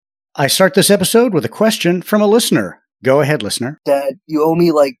I start this episode with a question from a listener. Go ahead, listener. Dad, you owe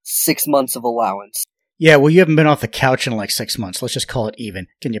me like 6 months of allowance. Yeah, well, you haven't been off the couch in like 6 months. Let's just call it even.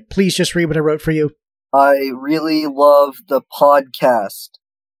 Can you please just read what I wrote for you? I really love the podcast.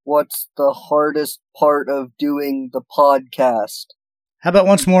 What's the hardest part of doing the podcast? How about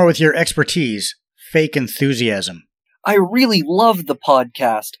once more with your expertise? Fake enthusiasm. I really love the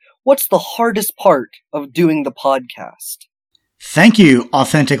podcast. What's the hardest part of doing the podcast? Thank you,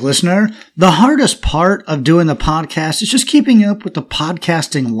 authentic listener. The hardest part of doing the podcast is just keeping up with the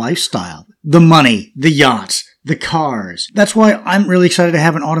podcasting lifestyle. The money, the yachts, the cars. That's why I'm really excited to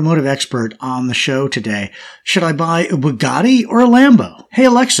have an automotive expert on the show today. Should I buy a Bugatti or a Lambo? Hey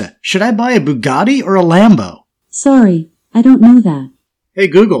Alexa, should I buy a Bugatti or a Lambo? Sorry, I don't know that. Hey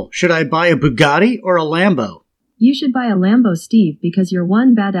Google, should I buy a Bugatti or a Lambo? You should buy a Lambo, Steve, because you're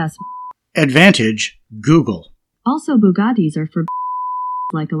one badass. Advantage, Google. Also, Bugattis are for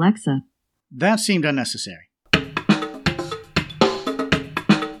like Alexa. That seemed unnecessary.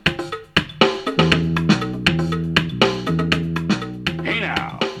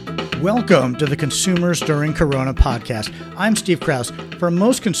 Welcome to the Consumers During Corona podcast. I'm Steve Krause. For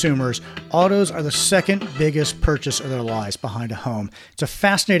most consumers, autos are the second biggest purchase of their lives behind a home. It's a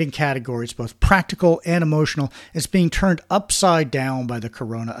fascinating category. It's both practical and emotional. It's being turned upside down by the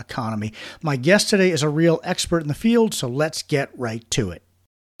Corona economy. My guest today is a real expert in the field, so let's get right to it.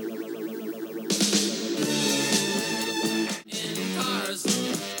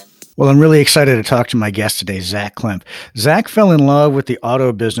 Well, I'm really excited to talk to my guest today, Zach Klemp. Zach fell in love with the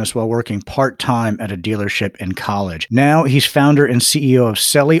auto business while working part-time at a dealership in college. Now he's founder and CEO of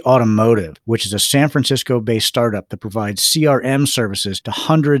Selly Automotive, which is a San Francisco-based startup that provides CRM services to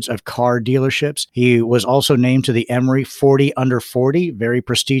hundreds of car dealerships. He was also named to the Emory 40 Under 40, very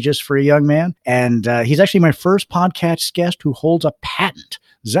prestigious for a young man. And he's actually my first podcast guest who holds a patent.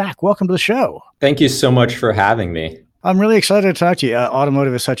 Zach, welcome to the show. Thank you so much for having me. I'm really excited to talk to you.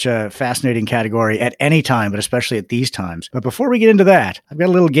 Automotive is such a fascinating category at any time, but especially at these times. But before we get into that, I've got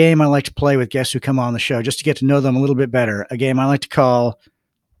a little game I like to play with guests who come on the show just to get to know them a little bit better. A game I like to call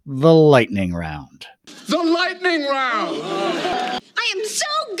the lightning round. The lightning round! I am so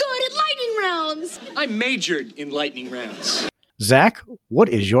good at lightning rounds! I majored in lightning rounds. Zach, what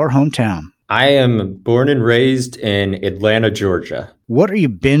is your hometown? I am born and raised in Atlanta, Georgia. What are you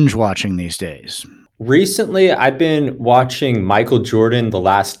binge watching these days? Recently, I've been watching Michael Jordan, The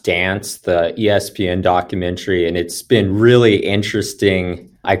Last Dance, the ESPN documentary, and it's been really interesting.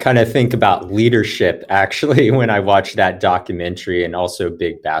 I kind of think about leadership, actually, when I watch that documentary, and also a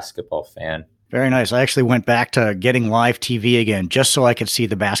big basketball fan. Very nice. I actually went back to getting live TV again just so I could see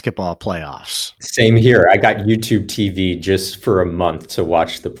the basketball playoffs. Same here. I got YouTube TV just for a month to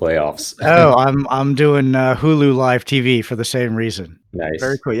watch the playoffs. Oh, I'm doing Hulu live TV for the same reason. Nice.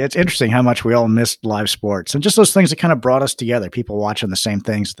 Very cool. Yeah, it's interesting how much we all missed live sports and just those things that kind of brought us together, people watching the same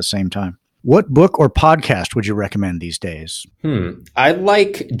things at the same time. What book or podcast would you recommend these days? I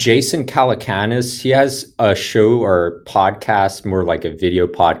like Jason Calacanis. He has a show or podcast, more like a video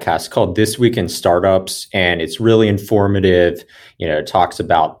podcast called This Week in Startups, and it's really informative. You know, it talks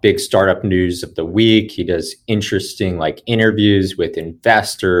about big startup news of the week. He does interesting like interviews with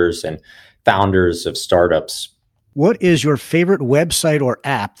investors and founders of startups. What is your favorite website or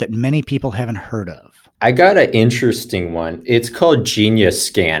app that many people haven't heard of? I got an interesting one. It's called Genius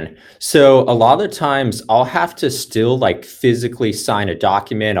Scan. So a lot of times I'll have to still like physically sign a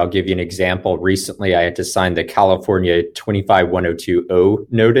document. I'll give you an example. Recently, I had to sign the California 25102O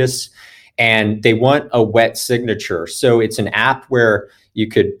notice, and they want a wet signature. So it's an app where you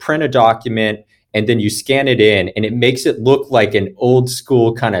could print a document and then you scan it in, and it makes it look like an old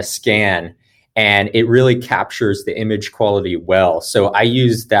school kind of scan. And it really captures the image quality well. So I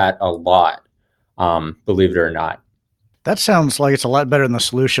use that a lot. Believe it or not. That sounds like it's a lot better than the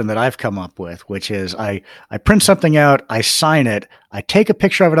solution that I've come up with, which is I print something out, I sign it, I take a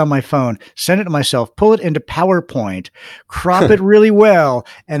picture of it on my phone, send it to myself, pull it into PowerPoint, crop it really well,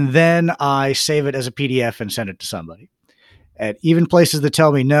 and then I save it as a PDF and send it to somebody. At even places that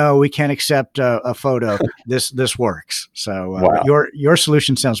tell me, no, we can't accept a photo, this works. So Wow. Your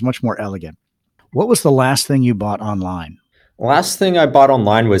solution sounds much more elegant. What was the last thing you bought online? Last thing I bought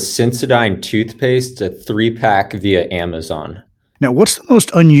online was Sensodyne toothpaste, a 3-pack via Amazon. Now, what's the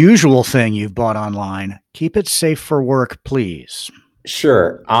most unusual thing you've bought online? Keep it safe for work, please.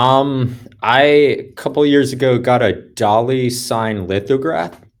 Sure. I a couple years ago got a Dolly sign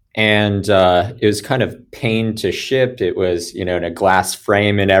lithograph, and it was kind of pain to ship. It was, in a glass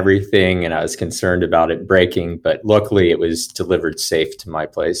frame and everything, and I was concerned about it breaking, but luckily it was delivered safe to my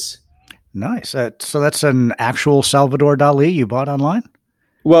place. Nice. So that's an actual Salvador Dali you bought online?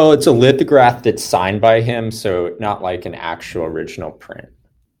 Well, it's a lithograph that's signed by him, so not like an actual original print.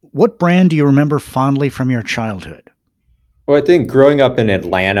 What brand do you remember fondly from your childhood? Well, I think growing up in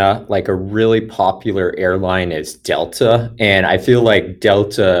Atlanta, like a really popular airline is Delta. And I feel like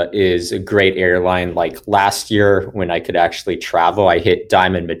Delta is a great airline. Like last year, when I could actually travel, I hit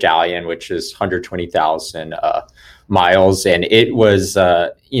Diamond Medallion, which is 120,000 miles. And it was,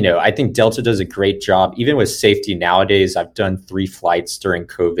 I think Delta does a great job. Even with safety nowadays, I've done 3 flights during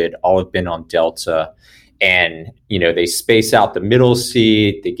COVID, all have been on Delta. And, they space out the middle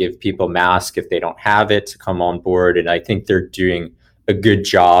seat. They give people masks if they don't have it to come on board. And I think they're doing a good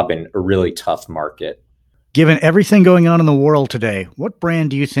job in a really tough market. Given everything going on in the world today, what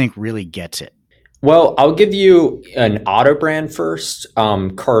brand do you think really gets it? Well, I'll give you an auto brand first.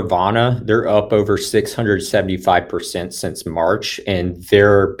 Carvana, they're up over 675% since March, and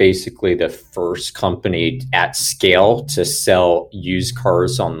they're basically the first company at scale to sell used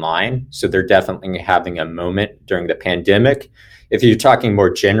cars online. So they're definitely having a moment during the pandemic. If you're talking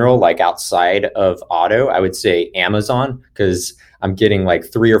more general, like outside of auto, I would say Amazon, because I'm getting like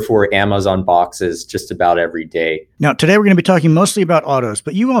 3 or 4 Amazon boxes just about every day. Now, today we're going to be talking mostly about autos,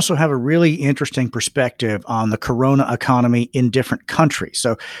 but you also have a really interesting perspective on the Corona economy in different countries.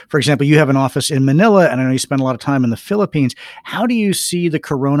 So, for example, you have an office in Manila, and I know you spend a lot of time in the Philippines. How do you see the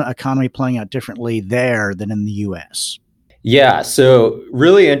Corona economy playing out differently there than in the U.S.? Yeah, so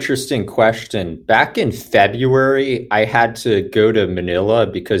really interesting question. Back in February, I had to go to Manila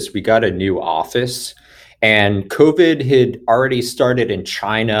because we got a new office. And COVID had already started in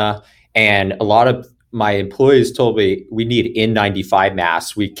China, and a lot of my employees told me we need N95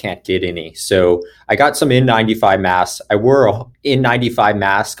 masks. We can't get any. So I got some N95 masks. I wore a N95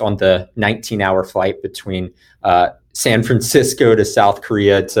 mask on the 19-hour flight between San Francisco to South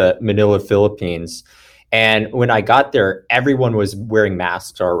Korea to Manila, Philippines. And when I got there, everyone was wearing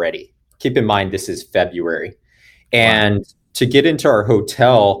masks already. Keep in mind, this is February. And to get into our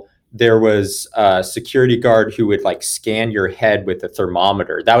hotel, there was a security guard who would like scan your head with a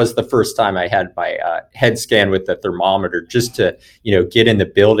thermometer. That was the first time I had my head scanned with a thermometer just to, get in the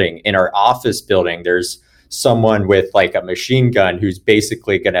building. In our office building, there's someone with like a machine gun who's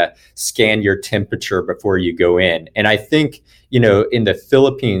basically going to scan your temperature before you go in. And I think, in the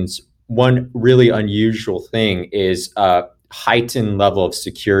Philippines, one really unusual thing is heightened level of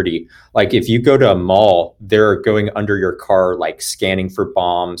security. Like if you go to a mall, they're going under your car, like scanning for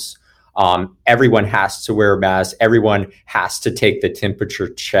bombs. Everyone has to wear a mask. Everyone has to take the temperature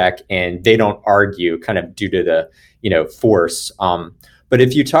check, and they don't argue kind of due to the, force. But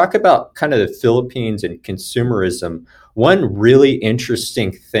if you talk about kind of the Philippines and consumerism, one really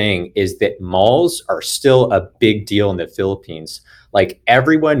interesting thing is that malls are still a big deal in the Philippines. Like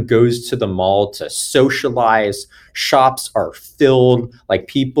everyone goes to the mall to socialize. Shops are filled. Like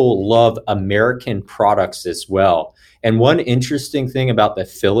people love American products as well. And one interesting thing about the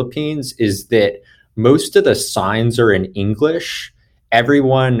Philippines is that most of the signs are in English.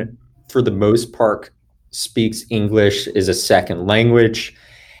 Everyone, for the most part, speaks English as a second language.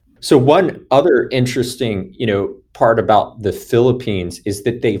 So one other interesting, part about the Philippines is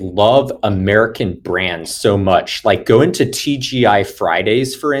that they love American brands so much. Like going to TGI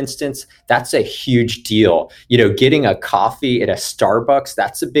Fridays, for instance, that's a huge deal. Getting a coffee at a Starbucks,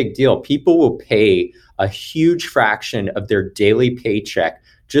 that's a big deal. People will pay a huge fraction of their daily paycheck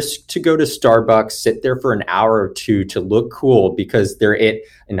just to go to Starbucks, sit there for an hour or two to look cool because they're at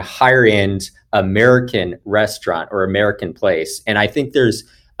a higher end American restaurant or American place. And I think there's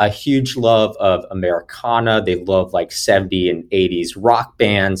a huge love of Americana. They love like 70s and 80s rock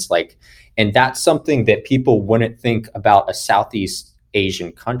bands, and that's something that people wouldn't think about a Southeast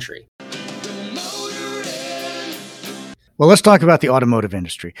Asian country. Well, let's talk about the automotive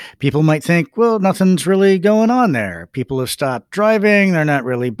industry. People might think, well, nothing's really going on there. People have stopped driving. They're not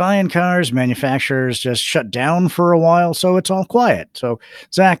really buying cars. Manufacturers just shut down for a while, so it's all quiet. So,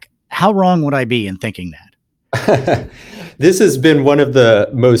 Zach, how wrong would I be in thinking that? This has been one of the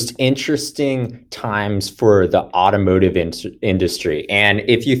most interesting times for the automotive industry. And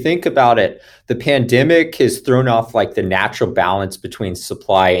if you think about it, the pandemic has thrown off like the natural balance between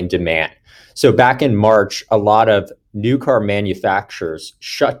supply and demand. So back in March, a lot of new car manufacturers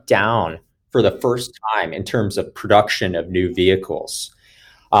shut down for the first time in terms of production of new vehicles.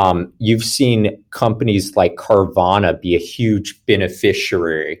 You've seen companies like Carvana be a huge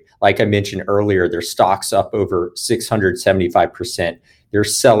beneficiary. Like I mentioned earlier, their stock's up over 675%. They're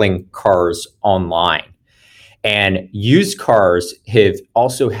selling cars online. And used cars have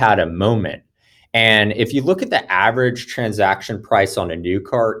also had a moment. And if you look at the average transaction price on a new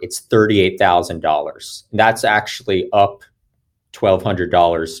car, it's $38,000. That's actually up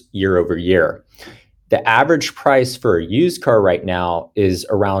 $1,200 year over year. The average price for a used car right now is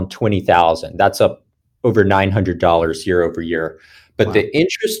around $20,000. That's up over $900 year over year. But wow. The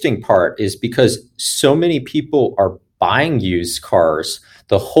interesting part is because so many people are buying used cars,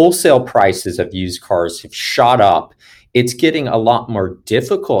 the wholesale prices of used cars have shot up. It's getting a lot more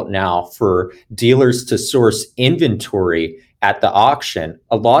difficult now for dealers to source inventory at the auction.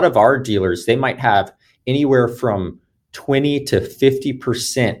 A lot of our dealers, they might have anywhere from 20 to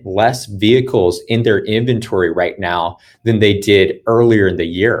 50% less vehicles in their inventory right now than they did earlier in the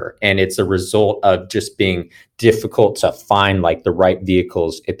year. And it's a result of just being difficult to find like the right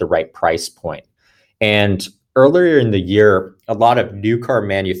vehicles at the right price point. And earlier in the year, a lot of new car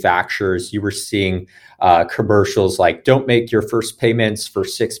manufacturers, you were seeing commercials like, don't make your first payments for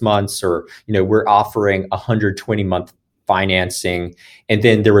 6 months, or, we're offering 120-month financing. And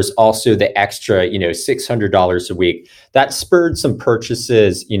then there was also the extra, $600 a week. That spurred some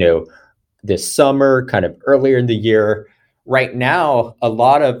purchases, this summer, kind of earlier in the year. Right now, a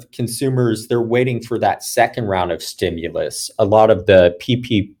lot of consumers, they're waiting for that second round of stimulus. A lot of the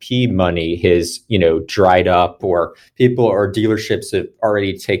PPP money has, dried up, or people or dealerships have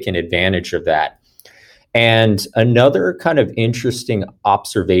already taken advantage of that. And another kind of interesting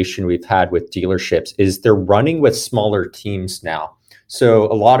observation we've had with dealerships is they're running with smaller teams now. So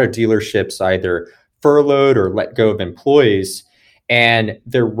a lot of dealerships either furloughed or let go of employees, and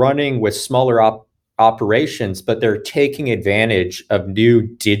they're running with smaller operations, but they're taking advantage of new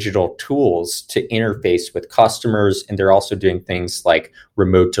digital tools to interface with customers. And they're also doing things like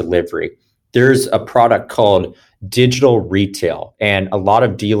remote delivery. There's a product called digital retail, and a lot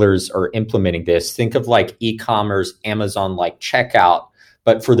of dealers are implementing this. Think of like e-commerce, Amazon-like checkout,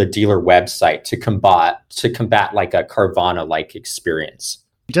 but for the dealer website to combat like a Carvana-like experience.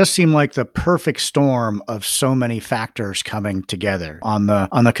 It does seem like the perfect storm of so many factors coming together. On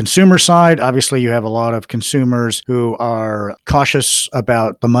the consumer side, obviously you have a lot of consumers who are cautious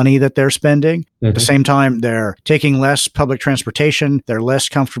about the money that they're spending. Mm-hmm. At the same time, they're taking less public transportation. They're less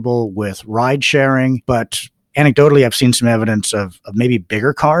comfortable with ride sharing, but anecdotally, I've seen some evidence of maybe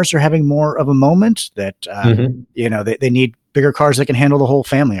bigger cars are having more of a moment that, they need bigger cars that can handle the whole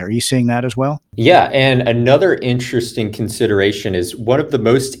family. Are you seeing that as well? Yeah. And another interesting consideration is one of the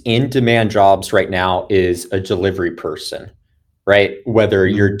most in-demand jobs right now is a delivery person, right? Whether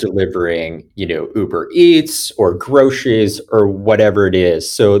you're delivering, Uber Eats or groceries or whatever it is.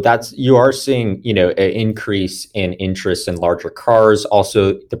 So you are seeing, an increase in interest in larger cars.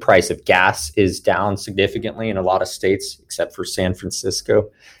 Also, the price of gas is down significantly in a lot of states, except for San Francisco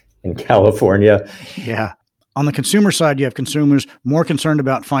and California. Yeah. On the consumer side, you have consumers more concerned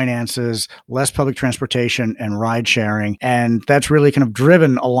about finances, less public transportation and ride sharing. And that's really kind of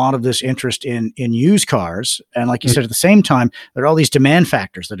driven a lot of this interest in used cars. And like you said, at the same time, there are all these demand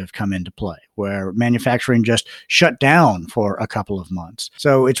factors that have come into play where manufacturing just shut down for a couple of months.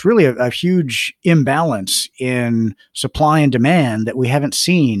 So it's really a huge imbalance in supply and demand that we haven't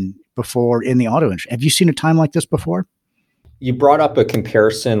seen before in the auto industry. Have you seen a time like this before? You brought up a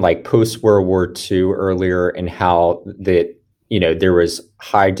comparison like post-World War II earlier, and how there was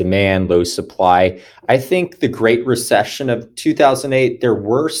high demand, low supply. I think the Great Recession of 2008, there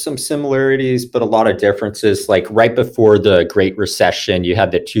were some similarities, but a lot of differences. Like right before the Great Recession, you had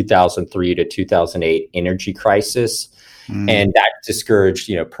the 2003 to 2008 energy crisis. And that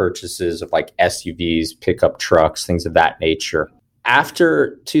discouraged, purchases of like SUVs, pickup trucks, things of that nature.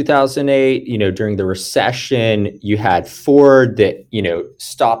 After 2008, during the recession, you had Ford that,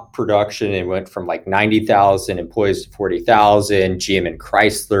 stopped production and went from like 90,000 employees to 40,000. GM and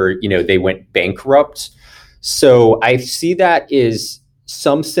Chrysler, they went bankrupt. So I see that is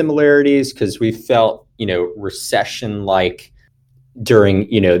some similarities because we felt, recession-like during,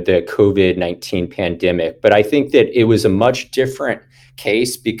 the COVID-19 pandemic. But I think that it was a much different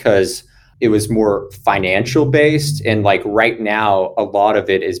case because it was more financial based. And like right now, a lot of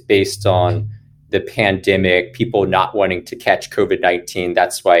it is based on the pandemic, people not wanting to catch COVID-19.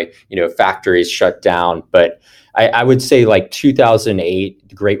 That's why, factories shut down. But I would say like 2008,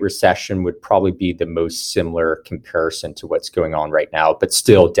 the Great Recession would probably be the most similar comparison to what's going on right now, but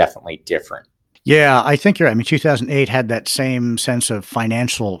still definitely different. Yeah, I think you're right. I mean, 2008 had that same sense of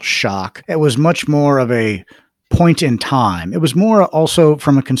financial shock. It was much more of a point in time. It was more also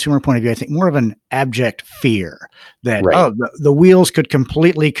from a consumer point of view, I think more of an abject fear that, the wheels could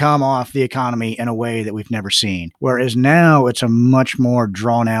completely come off the economy in a way that we've never seen. Whereas now it's a much more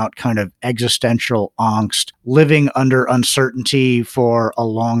drawn out kind of existential angst, living under uncertainty for a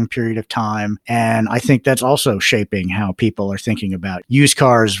long period of time. And I think that's also shaping how people are thinking about used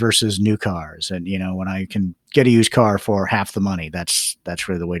cars versus new cars. And, when I can get a used car for half the money. That's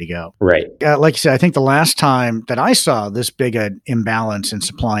really the way to go. Right. Like you said, I think the last time that I saw this big imbalance in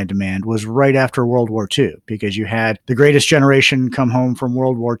supply and demand was right after World War II, because you had the greatest generation come home from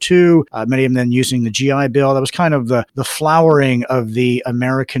World War II, many of them then using the GI Bill. That was kind of the flowering of the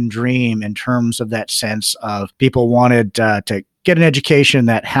American dream in terms of that sense of people wanted to get an education,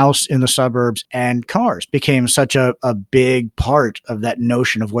 that house in the suburbs, and cars became such a big part of that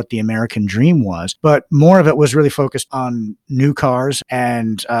notion of what the American dream was. But more of it was really focused on new cars.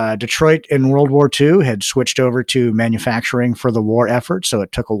 And Detroit in World War II had switched over to manufacturing for the war effort. So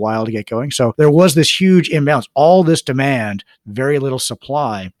it took a while to get going. So there was this huge imbalance, all this demand, very little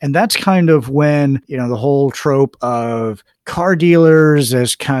supply. And that's kind of when, the whole trope of car dealers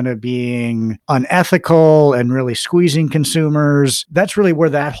as kind of being unethical and really squeezing consumers. That's really where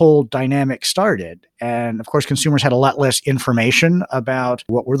that whole dynamic started. And of course, consumers had a lot less information about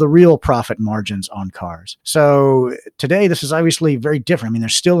what were the real profit margins on cars. So today, this is obviously very different. I mean,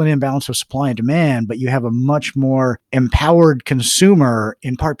 there's still an imbalance of supply and demand, but you have a much more empowered consumer,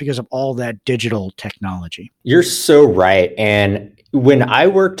 in part because of all that digital technology. You're so right. And when I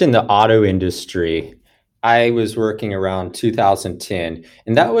worked in the auto industry, I was working around 2010,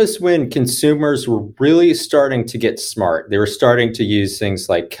 and that was when consumers were really starting to get smart. They were starting to use things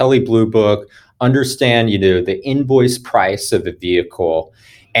like Kelley Blue Book, understand, the invoice price of a vehicle.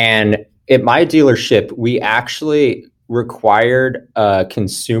 And at my dealership, we actually required a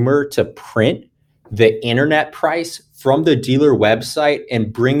consumer to print the internet price from the dealer website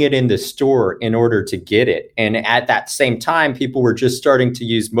and bring it in the store in order to get it. And at that same time, people were just starting to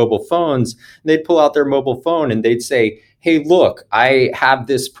use mobile phones. They'd pull out their mobile phone and they'd say, hey, look, I have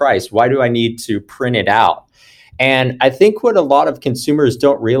this price. Why do I need to print it out? And I think what a lot of consumers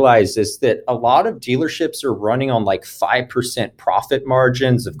don't realize is that a lot of dealerships are running on like 5% profit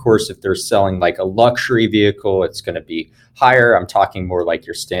margins. Of course, if they're selling like a luxury vehicle, it's going to be higher. I'm talking more like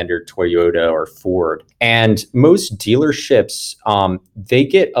your standard Toyota or Ford. And most dealerships, they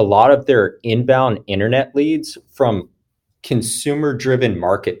get a lot of their inbound internet leads from consumer-driven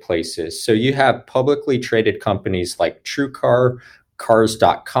marketplaces. So you have publicly traded companies like TrueCar,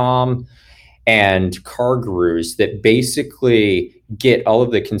 Cars.com, and CarGurus that basically get all of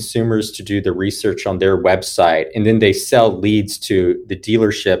the consumers to do the research on their website, and then they sell leads to the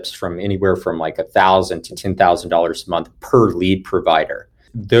dealerships from anywhere from like $1,000 to $10,000 a month per lead provider.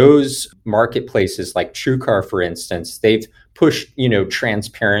 Those marketplaces like TrueCar, for instance, they've pushed,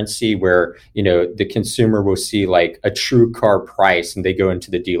 transparency where, the consumer will see like a TrueCar price and they go into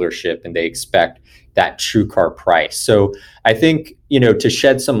the dealership and they expect that TrueCar price. So I think, to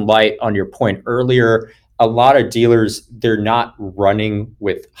shed some light on your point earlier, a lot of dealers, they're not running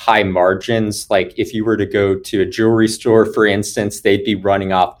with high margins. Like if you were to go to a jewelry store, for instance, they'd be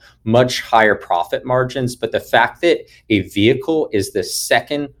running off much higher profit margins. But the fact that a vehicle is the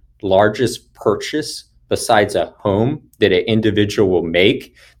second largest purchase besides a home that an individual will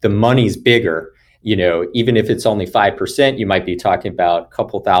make, the money's bigger. Even if it's only 5%, you might be talking about a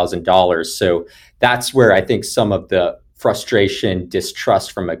couple $1,000s. So that's where I think some of the frustration,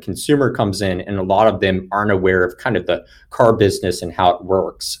 distrust from a consumer comes in, and a lot of them aren't aware of kind of the car business and how it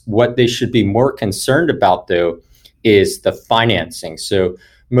works. What they should be more concerned about, though, is the financing. So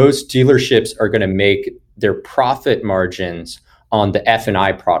most dealerships are going to make their profit margins on the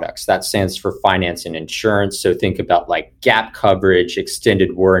F&I products. That stands for finance and insurance. So think about like gap coverage,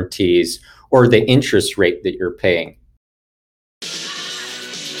 extended warranties, or the interest rate that you're paying.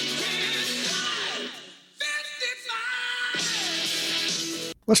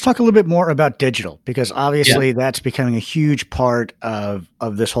 Let's talk a little bit more about digital, because obviously that's becoming a huge part of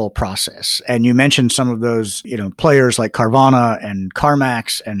this whole process. And you mentioned some of those, players like Carvana and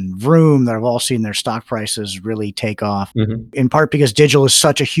CarMax and Vroom that have all seen their stock prices really take off, in part because digital is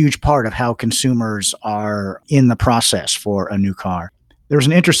such a huge part of how consumers are in the process for a new car. There was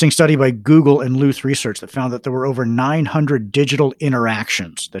an interesting study by Google and Luth Research that found that there were over 900 digital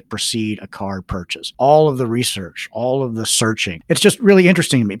interactions that precede a car purchase. All of the research, all of the searching. It's just really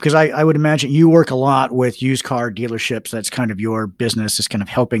interesting to me because I would imagine you work a lot with used car dealerships. That's kind of your business, is kind of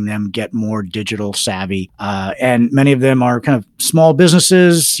helping them get more digital savvy. And many of them are kind of small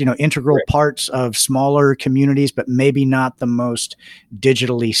businesses, integral parts of smaller communities, but maybe not the most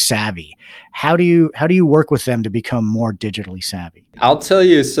digitally savvy. How do you work with them to become more digitally savvy? I'll tell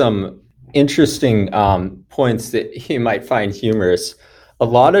you some interesting points that you might find humorous. A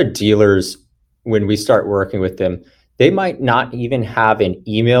lot of dealers, when we start working with them, they might not even have an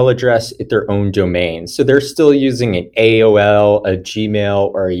email address at their own domain. So they're still using an AOL, a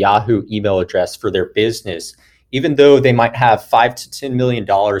Gmail, or a Yahoo email address for their business, even though they might have $5 to $10 million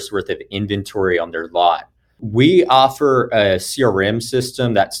worth of inventory on their lot. We offer a CRM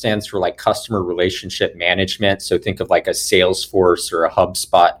system that stands for like customer relationship management. So think of like a Salesforce or a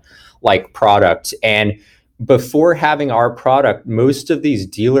HubSpot like product. And before having our product, most of these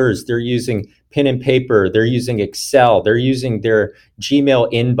dealers, they're using pen and paper, they're using Excel, they're using their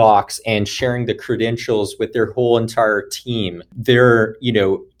Gmail inbox and sharing the credentials with their whole entire team. They're,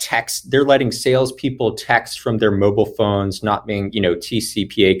 they're letting salespeople text from their mobile phones, not being,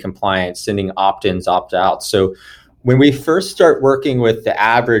 TCPA compliant, sending opt-ins, opt-outs. So when we first start working with the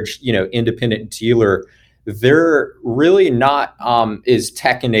average, independent dealer, they're really not as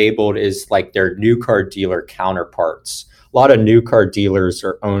tech enabled as like their new car dealer counterparts. A lot of new car dealers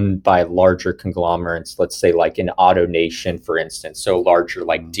are owned by larger conglomerates, let's say like an AutoNation, for instance, so larger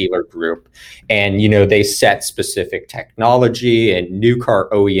like dealer group. And, they set specific technology, and new car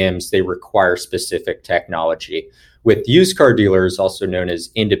OEMs, they require specific technology. With used car dealers, also known as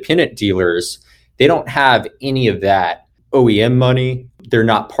independent dealers, they don't have any of that OEM money. They're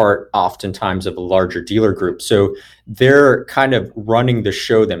not part oftentimes of a larger dealer group. So they're kind of running the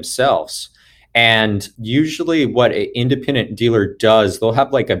show themselves. And usually what an independent dealer does, they'll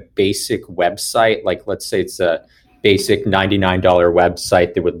have like a basic website, like let's say it's a basic $99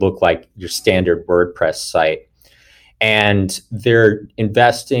 website that would look like your standard WordPress site. And they're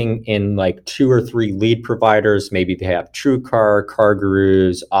investing in like 2 or 3 lead providers. Maybe they have TrueCar,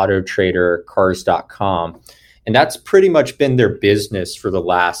 CarGurus, AutoTrader, Cars.com. And that's pretty much been their business for the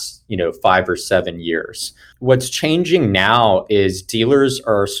last, 5 or 7 years. What's changing now is dealers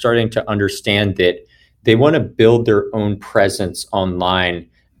are starting to understand that they want to build their own presence online.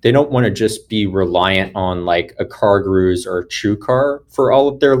 They don't want to just be reliant on like a CarGurus or a TrueCar for all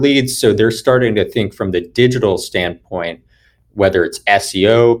of their leads. So they're starting to think from the digital standpoint, whether it's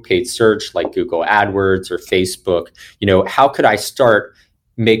SEO, paid search like Google AdWords or Facebook, how could I start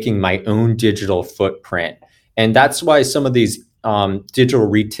making my own digital footprint? And that's why some of these digital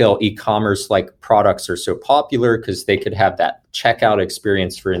retail e-commerce like products are so popular, because they could have that checkout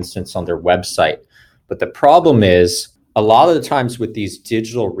experience, for instance, on their website. But the problem is a lot of the times with these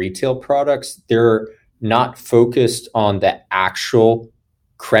digital retail products, they're not focused on the actual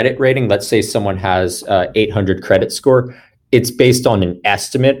credit rating. Let's say someone has 800 credit score. It's based on an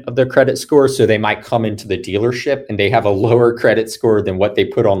estimate of their credit score. So they might come into the dealership and they have a lower credit score than what they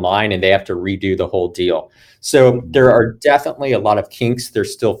put online, and they have to redo the whole deal. So there are definitely a lot of kinks they're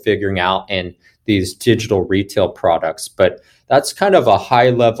still figuring out in these digital retail products. But that's kind of a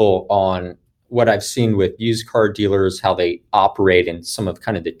high level on what I've seen with used car dealers, how they operate, and some of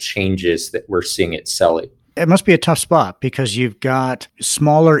kind of the changes that we're seeing at Selly. It must be a tough spot because you've got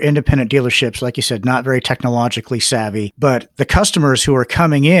smaller independent dealerships, like you said, not very technologically savvy, but the customers who are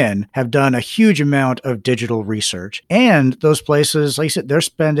coming in have done a huge amount of digital research. And those places, like you said, they're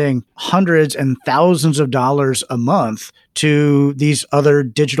spending hundreds and thousands of dollars a month to these other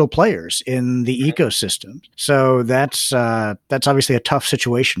digital players in the ecosystem. So that's obviously a tough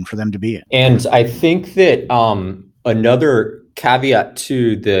situation for them to be in. And I think that another caveat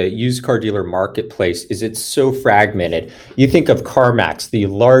to the used car dealer marketplace is it's so fragmented. You think of CarMax, the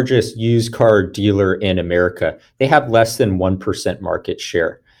largest used car dealer in America. They have less than 1% market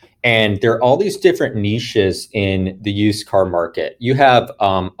share. And there are all these different niches in the used car market. You have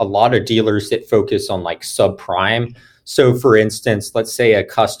a lot of dealers that focus on like subprime. So for instance, let's say a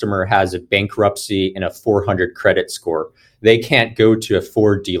customer has a bankruptcy and a 400 credit score. They can't go to a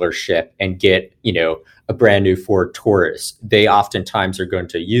Ford dealership and get, a brand new Ford Taurus. They oftentimes are going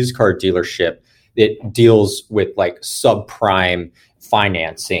to a used car dealership that deals with like subprime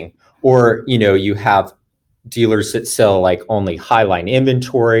financing. Or, you have dealers that sell like only highline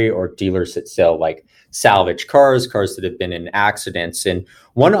inventory, or dealers that sell like salvage cars that have been in accidents. And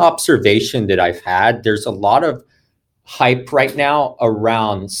one observation that I've had, there's a lot of hype right now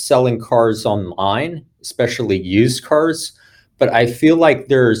around selling cars online, especially used cars. But I feel like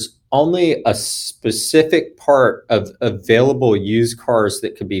there's only a specific part of available used cars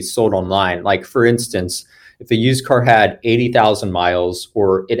that could be sold online. Like for instance, if a used car had 80,000 miles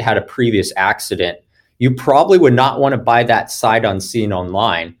or it had a previous accident, you probably would not want to buy that sight unseen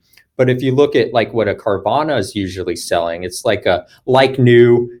online. But if you look at like what a Carvana is usually selling, it's like a like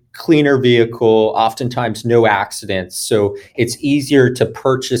new, cleaner vehicle, oftentimes no accidents. So it's easier to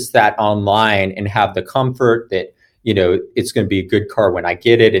purchase that online and have the comfort that it's going to be a good car when I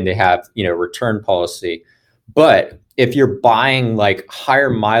get it, and they have, return policy. But if you're buying like higher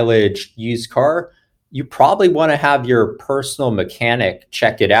mileage used car, you probably want to have your personal mechanic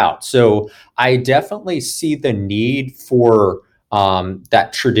check it out. So I definitely see the need for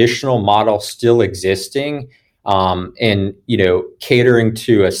that traditional model still existing, and, catering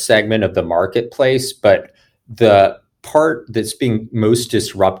to a segment of the marketplace. But the part that's being most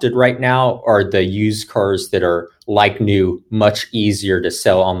disrupted right now are the used cars that are like new, much easier to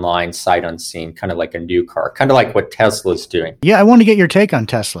sell online, sight unseen, kind of like a new car, kind of like what Tesla's doing. Yeah, I want to get your take on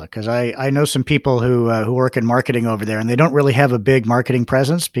Tesla because I know some people who work in marketing over there, and they don't really have a big marketing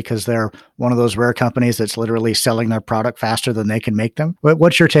presence because they're one of those rare companies that's literally selling their product faster than they can make them.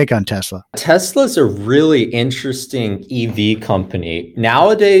 What's your take on Tesla? Tesla's a really interesting EV company.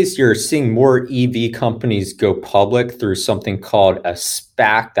 Nowadays, you're seeing more EV companies go public through something called a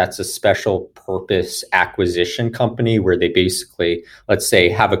SPAC. That's a special purpose acquisition company where they basically, let's say,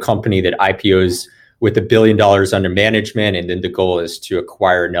 have a company that IPOs with $1 billion under management. And then the goal is to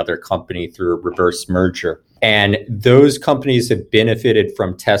acquire another company through a reverse merger. And those companies have benefited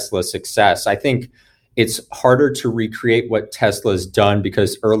from Tesla's success. I think it's harder to recreate what Tesla's done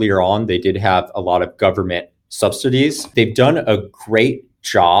because earlier on, they did have a lot of government subsidies. They've done a great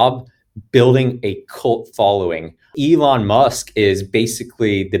job building a cult following. Elon Musk is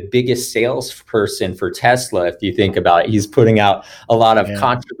basically the biggest salesperson for Tesla, if you think about it. He's putting out a lot of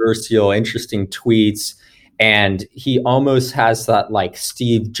controversial, interesting tweets, and he almost has that like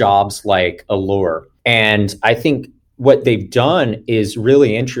Steve Jobs-like allure. And I think what they've done is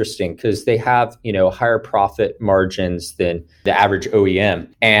really interesting because they have, higher profit margins than the average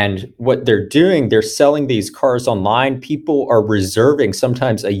OEM. And what they're doing, they're selling these cars online. People are reserving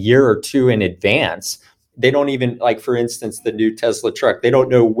sometimes a year or two in advance. They don't even, like, for instance, the new Tesla truck, they don't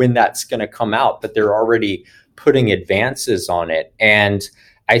know when that's going to come out, but they're already putting advances on it. And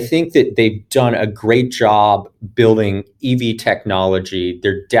I think that they've done a great job building EV technology.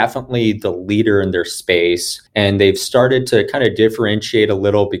 They're definitely the leader in their space. And they've started to kind of differentiate a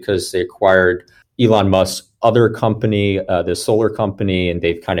little because they acquired Elon Musk's other company, the solar company, and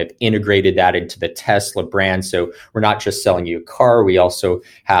they've kind of integrated that into the Tesla brand. So we're not just selling you a car, we also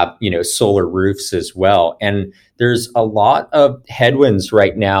have, solar roofs as well. And there's a lot of headwinds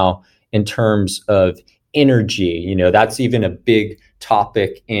right now in terms of energy. That's even a big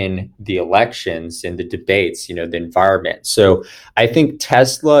topic in the elections, in the debates, the environment. So I think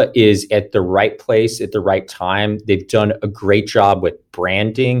Tesla is at the right place at the right time. They've done a great job with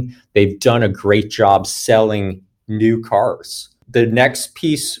branding. They've done a great job selling new cars. The next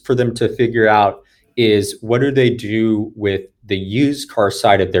piece for them to figure out is what do they do with the used car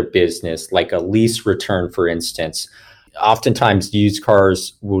side of their business, like a lease return, for instance. Oftentimes, used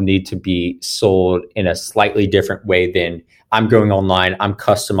cars will need to be sold in a slightly different way than I'm going online, I'm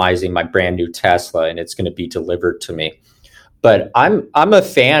customizing my brand new Tesla, and it's going to be delivered to me. But I'm a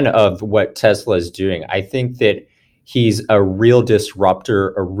fan of what Tesla is doing. I think that he's a real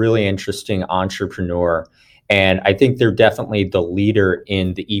disruptor, a really interesting entrepreneur. And I think they're definitely the leader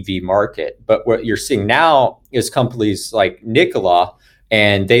in the EV market. But what you're seeing now is companies like Nikola,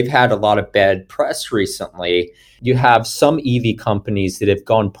 and they've had a lot of bad press recently. You have some EV companies that have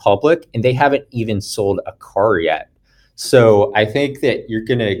gone public and they haven't even sold a car yet. So I think that you're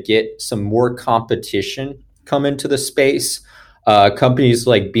going to get some more competition come into the space. Companies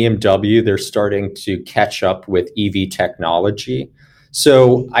like BMW, they're starting to catch up with EV technology.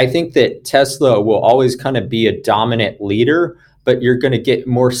 So I think that Tesla will always kind of be a dominant leader, but you're going to get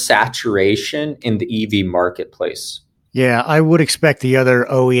more saturation in the EV marketplace. Yeah, I would expect the other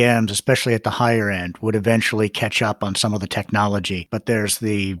OEMs, especially at the higher end, would eventually catch up on some of the technology. But there's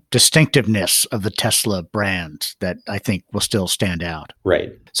the distinctiveness of the Tesla brand that I think will still stand out.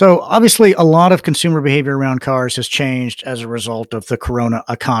 Right. So obviously, a lot of consumer behavior around cars has changed as a result of the Corona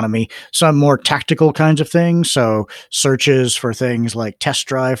economy. Some more tactical kinds of things. So searches for things like test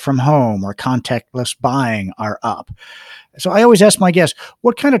drive from home or contactless buying are up. So I always ask my guests,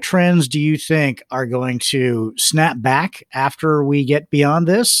 what kind of trends do you think are going to snap back after we get beyond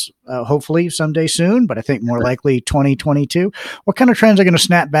this? Hopefully someday soon, but I think more likely 2022. What kind of trends are going to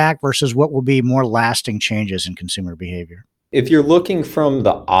snap back versus what will be more lasting changes in consumer behavior? If you're looking from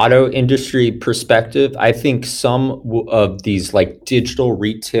the auto industry perspective, I think some of these like digital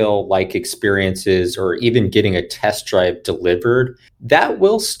retail like experiences or even getting a test drive delivered, that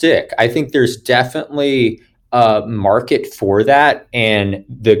will stick. I think there's definitely a market for that. And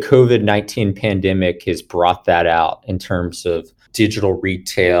the COVID-19 pandemic has brought that out in terms of digital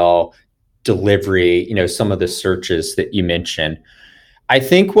retail, delivery, some of the searches that you mentioned. I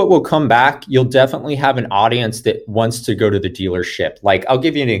think what will come back, you'll definitely have an audience that wants to go to the dealership. Like, I'll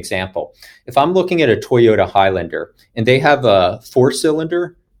give you an example. If I'm looking at a Toyota Highlander and they have a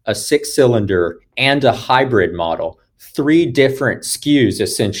 4-cylinder, a 6-cylinder, and a hybrid model, 3 different SKUs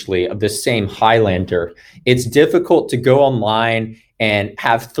essentially of the same Highlander, it's difficult to go online and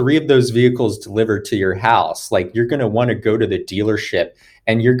have 3 of those vehicles delivered to your house. Like, you're going to want to go to the dealership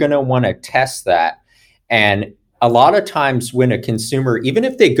and you're going to want to test that. And a lot of times when a consumer, even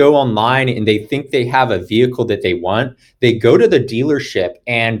if they go online and they think they have a vehicle that they want, they go to the dealership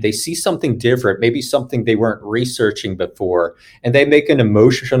and they see something different, maybe something they weren't researching before, and they make an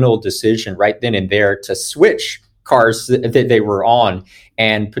emotional decision right then and there to switch cars that they were on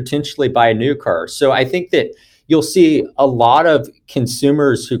and potentially buy a new car. So I think that you'll see a lot of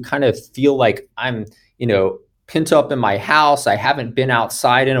consumers who kind of feel like I'm, pent up in my house. I haven't been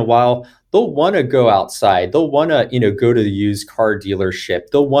outside in a while. They'll want to go outside. They'll want to, go to the used car dealership.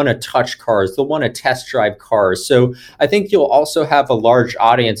 They'll want to touch cars. They'll want to test drive cars. So I think you'll also have a large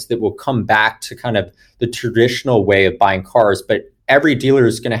audience that will come back to kind of the traditional way of buying cars. But every dealer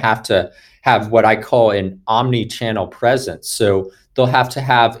is going to have what I call an omni-channel presence. So they'll have to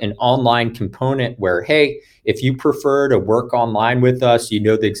have an online component where, hey, if you prefer to work online with us,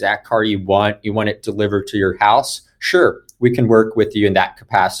 the exact car you want it delivered to your house, sure, we can work with you in that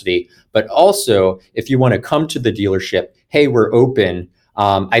capacity. But also, if you want to come to the dealership, hey, we're open.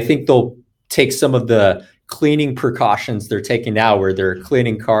 I think they'll take some of the cleaning precautions they're taking now, where they're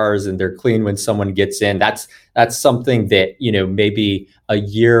cleaning cars and they're clean when someone gets in. That's something that, maybe a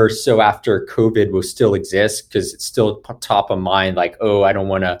year or so after COVID will still exist, because it's still top of mind, like, oh, I don't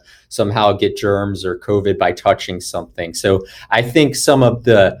want to somehow get germs or COVID by touching something. So I think some of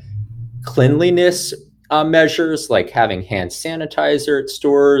the cleanliness measures, like having hand sanitizer at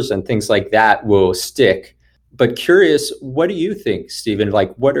stores and things like that, will stick. But curious, what do you think, Stephen?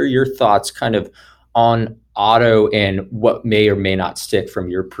 Like, what are your thoughts kind of on auto and what may or may not stick from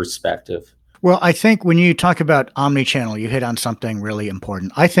your perspective? Well, I think when you talk about omnichannel, you hit on something really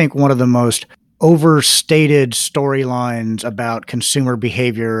important. I think one of the most overstated storylines about consumer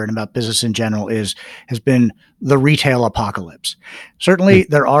behavior and about business in general has been the retail apocalypse. Certainly,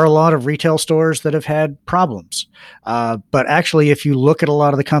 there are a lot of retail stores that have had problems. But actually, if you look at a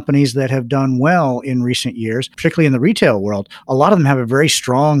lot of the companies that have done well in recent years, particularly in the retail world, a lot of them have a very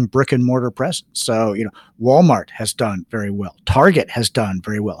strong brick and mortar presence. So, Walmart has done very well. Target has done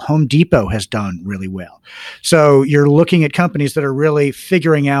very well. Home Depot has done really well. So you're looking at companies that are really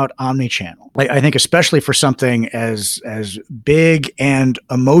figuring out omnichannel. I think especially for something as big and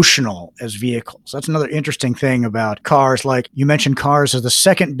emotional as vehicles. That's another interesting thing about cars. Like you mentioned, cars is the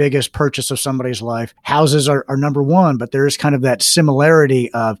second biggest purchase of somebody's life. Houses are number one, but there is kind of that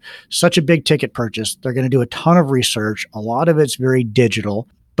similarity of such a big ticket purchase. They're going to do a ton of research. A lot of it's very digital,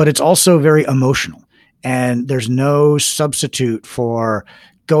 but it's also very emotional. And there's no substitute for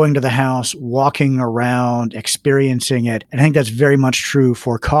going to the house, walking around, experiencing it. And I think that's very much true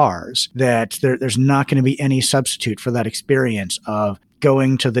for cars, that there's not going to be any substitute for that experience of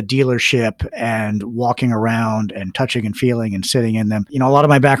going to the dealership and walking around and touching and feeling and sitting in them. A lot of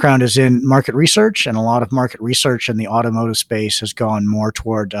my background is in market research, and a lot of market research in the automotive space has gone more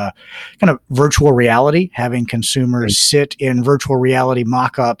toward kind of virtual reality, having consumers sit in virtual reality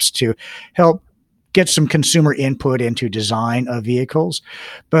mock-ups to help get some consumer input into design of vehicles.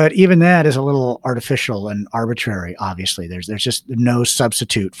 But even that is a little artificial and arbitrary, obviously. There's just no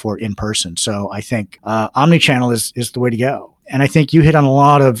substitute for in-person. So I think omnichannel is the way to go. And I think you hit on a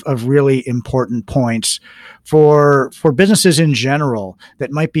lot of really important points for businesses in general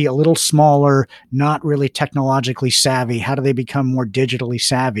that might be a little smaller, not really technologically savvy. How do they become more digitally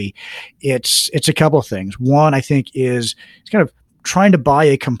savvy? It's a couple of things. One, I think, is it's kind of trying to buy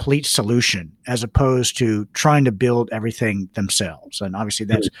a complete solution as opposed to trying to build everything themselves. And obviously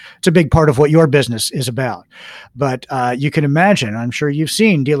it's a big part of what your business is about. But you can imagine, I'm sure you've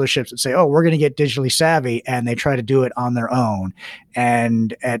seen dealerships that say, oh, we're going to get digitally savvy, and they try to do it on their own.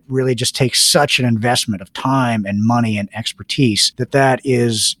 And it really just takes such an investment of time and money and expertise that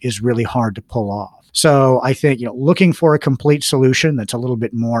is really hard to pull off. So I think, looking for a complete solution that's a little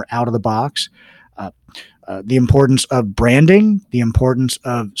bit more out of the box, the importance of branding, the importance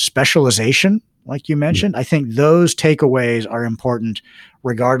of specialization, like you mentioned. I think those takeaways are important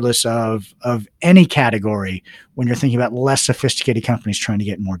regardless of any category when you're thinking about less sophisticated companies trying to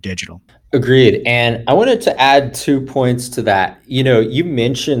get more digital. Agreed. And I wanted to add 2 points to that. You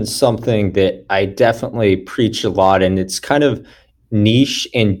mentioned something that I definitely preach a lot, and it's kind of niche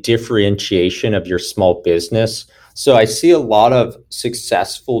and differentiation of your small business. So I see a lot of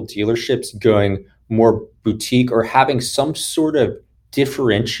successful dealerships going more boutique or having some sort of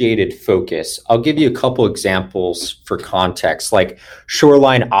differentiated focus. I'll give you a couple examples for context. Like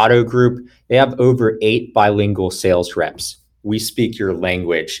Shoreline Auto Group, they have over 8 bilingual sales reps. We speak your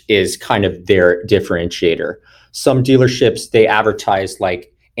language is kind of their differentiator. Some dealerships, they advertise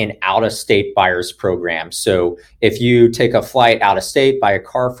like an out-of-state buyers program. So if you take a flight out of state, buy a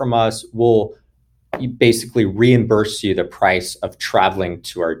car from us, we'll basically reimburse you the price of traveling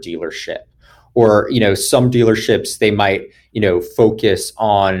to our dealership. Or, some dealerships, they might, focus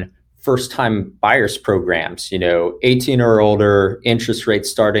on first time buyers programs, 18 or older, interest rates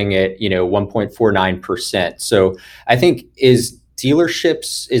starting at, 1.49%. So I think as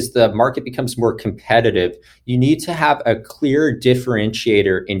the market becomes more competitive, you need to have a clear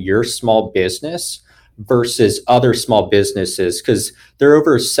differentiator in your small business versus other small businesses, because there are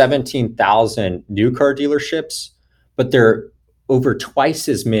over 17,000 new car dealerships, but there are over twice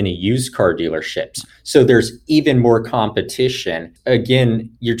as many used car dealerships. So there's even more competition. Again,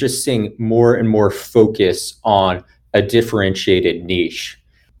 you're just seeing more and more focus on a differentiated niche.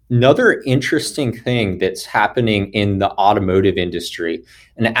 Another interesting thing that's happening in the automotive industry,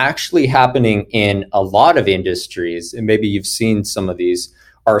 and actually happening in a lot of industries, and maybe you've seen some of these,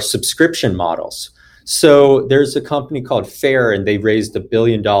 are subscription models. So there's a company called Fair, and they raised $1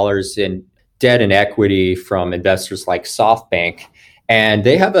 billion in debt and equity from investors like SoftBank. And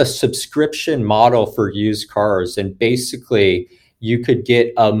they have a subscription model for used cars. And basically, you could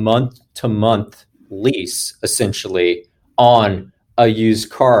get a month-to-month lease, essentially, on a used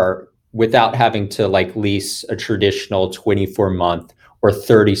car without having to lease a traditional 24-month or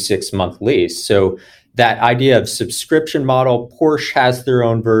 36-month lease. So that idea of subscription model, Porsche has their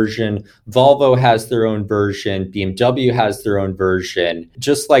own version, Volvo has their own version, BMW has their own version.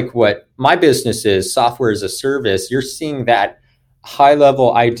 Just like what my business is, software as a service, you're seeing that high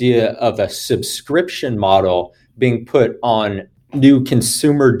level idea of a subscription model being put on new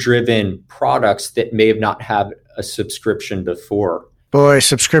consumer driven products that may have not had a subscription before. Boy,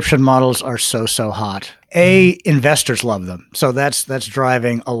 subscription models are so hot. Investors love them. So that's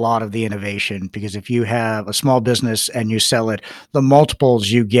driving a lot of the innovation, because if you have a small business and you sell it, the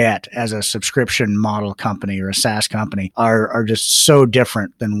multiples you get as a subscription model company or a SaaS company are just so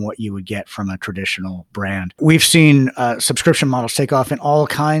different than what you would get from a traditional brand. We've seen subscription models take off in all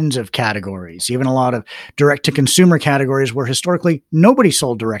kinds of categories, even a lot of direct-to-consumer categories where historically nobody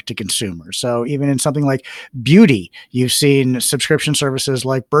sold direct-to-consumer. So even in something like beauty, you've seen subscription services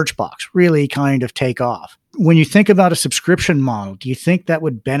like Birchbox really kind of take off. When you think about a subscription model, do you think that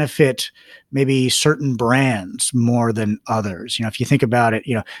would benefit maybe certain brands more than others? If you think about it,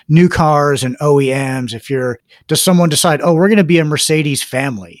 new cars and OEMs, does someone decide, we're going to be a Mercedes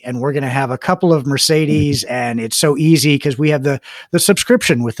family and we're going to have a couple of Mercedes and it's so easy because we have the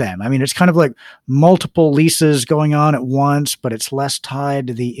subscription with them. I mean, it's kind of like multiple leases going on at once, but it's less tied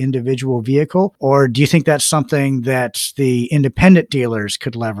to the individual vehicle. Or do you think that's something that the independent dealers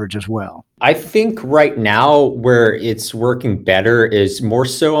could leverage as well? I think right now where it's working better is more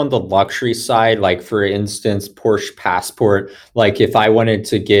so on the luxury side. Like, for instance, Porsche Passport. Like, if I wanted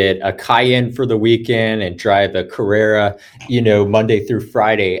to get a Cayenne for the weekend and drive a Carrera, Monday through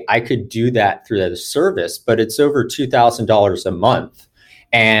Friday, I could do that through the service, but it's over $2,000 a month.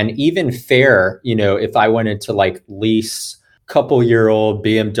 And even Fair, if I wanted to lease couple-year-old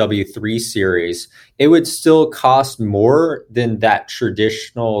BMW 3 Series, it would still cost more than that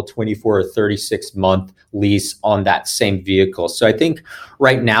traditional 24 or 36-month lease on that same vehicle. So I think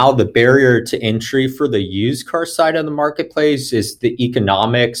right now the barrier to entry for the used car side of the marketplace is the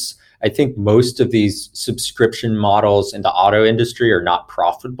economics. I think most of these subscription models in the auto industry are not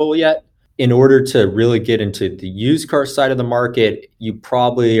profitable yet. In order to really get into the used car side of the market, you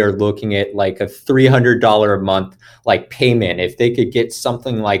probably are looking at a $300 a month payment. If they could get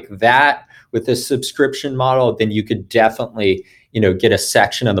something like that with a subscription model, then you could definitely, get a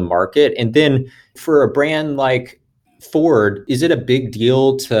section of the market. And then for a brand like Ford, is it a big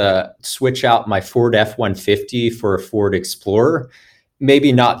deal to switch out my Ford F-150 for a Ford Explorer?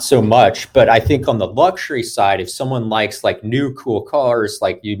 Maybe not so much, but I think on the luxury side, if someone likes new cool cars,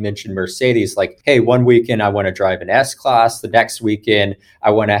 like you mentioned Mercedes, hey, one weekend I want to drive an S-Class, the next weekend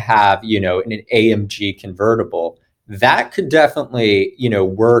I want to have, an AMG convertible, that could definitely,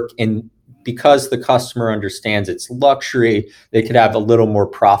 work. And because the customer understands it's luxury, they could have a little more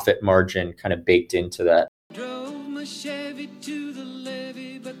profit margin kind of baked into that. Drove my Chevy to the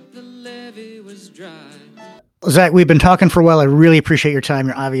levee, but the levee was dry. Zach, we've been talking for a while. I really appreciate your time.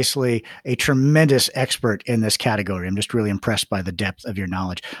 You're obviously a tremendous expert in this category. I'm just really impressed by the depth of your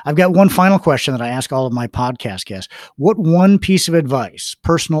knowledge. I've got one final question that I ask all of my podcast guests. What one piece of advice,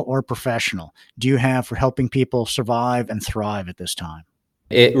 personal or professional, do you have for helping people survive and thrive at this time?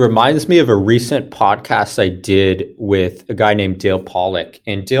 It reminds me of a recent podcast I did with a guy named Dale Pollock.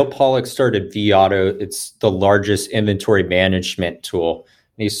 And Dale Pollock started vAuto. It's the largest inventory management tool.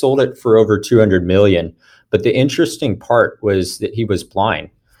 And he sold it for over $200 million. But the interesting part was that he was blind.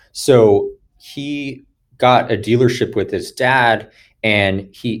 So he got a dealership with his dad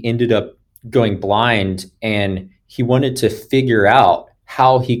and he ended up going blind, and he wanted to figure out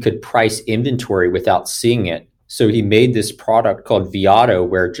how he could price inventory without seeing it. So he made this product called Viato,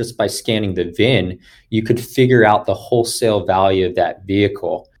 where just by scanning the VIN, you could figure out the wholesale value of that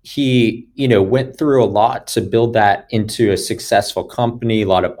vehicle. He, went through a lot to build that into a successful company, a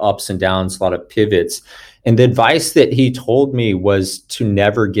lot of ups and downs, a lot of pivots. And the advice that he told me was to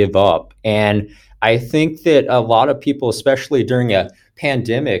never give up. And I think that a lot of people, especially during a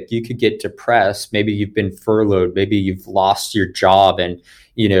pandemic, you could get depressed. Maybe you've been furloughed, maybe you've lost your job, and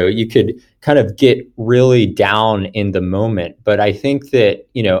you could kind of get really down in the moment. But I think that,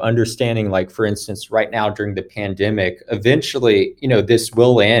 understanding, like, for instance, right now during the pandemic, eventually, this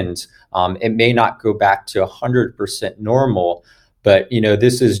will end. It may not go back to 100% normal, but,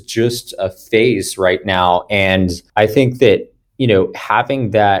 this is just a phase right now. And I think that,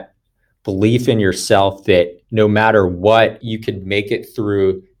 having that belief in yourself that no matter what, you could make it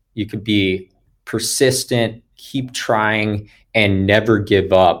through, you could be persistent, keep trying, and never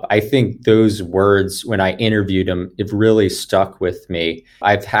give up. I think those words, when I interviewed him, it really stuck with me.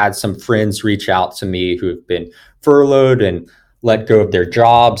 I've had some friends reach out to me who have been furloughed and let go of their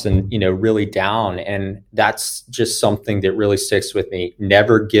jobs and, really down. And that's just something that really sticks with me.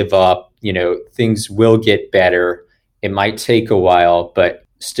 Never give up. Things will get better. It might take a while, but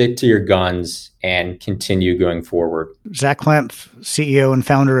stick to your guns and continue going forward. Zach Klemp, CEO and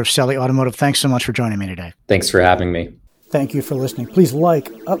founder of Selly Automotive, thanks so much for joining me today. Thanks for having me. Thank you for listening. Please like,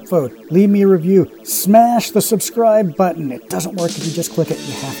 upvote, leave me a review, smash the subscribe button. It doesn't work if you just click it.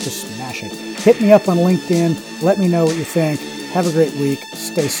 You have to smash it. Hit me up on LinkedIn. Let me know what you think. Have a great week.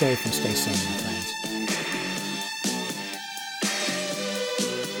 Stay safe and stay sane, my friend.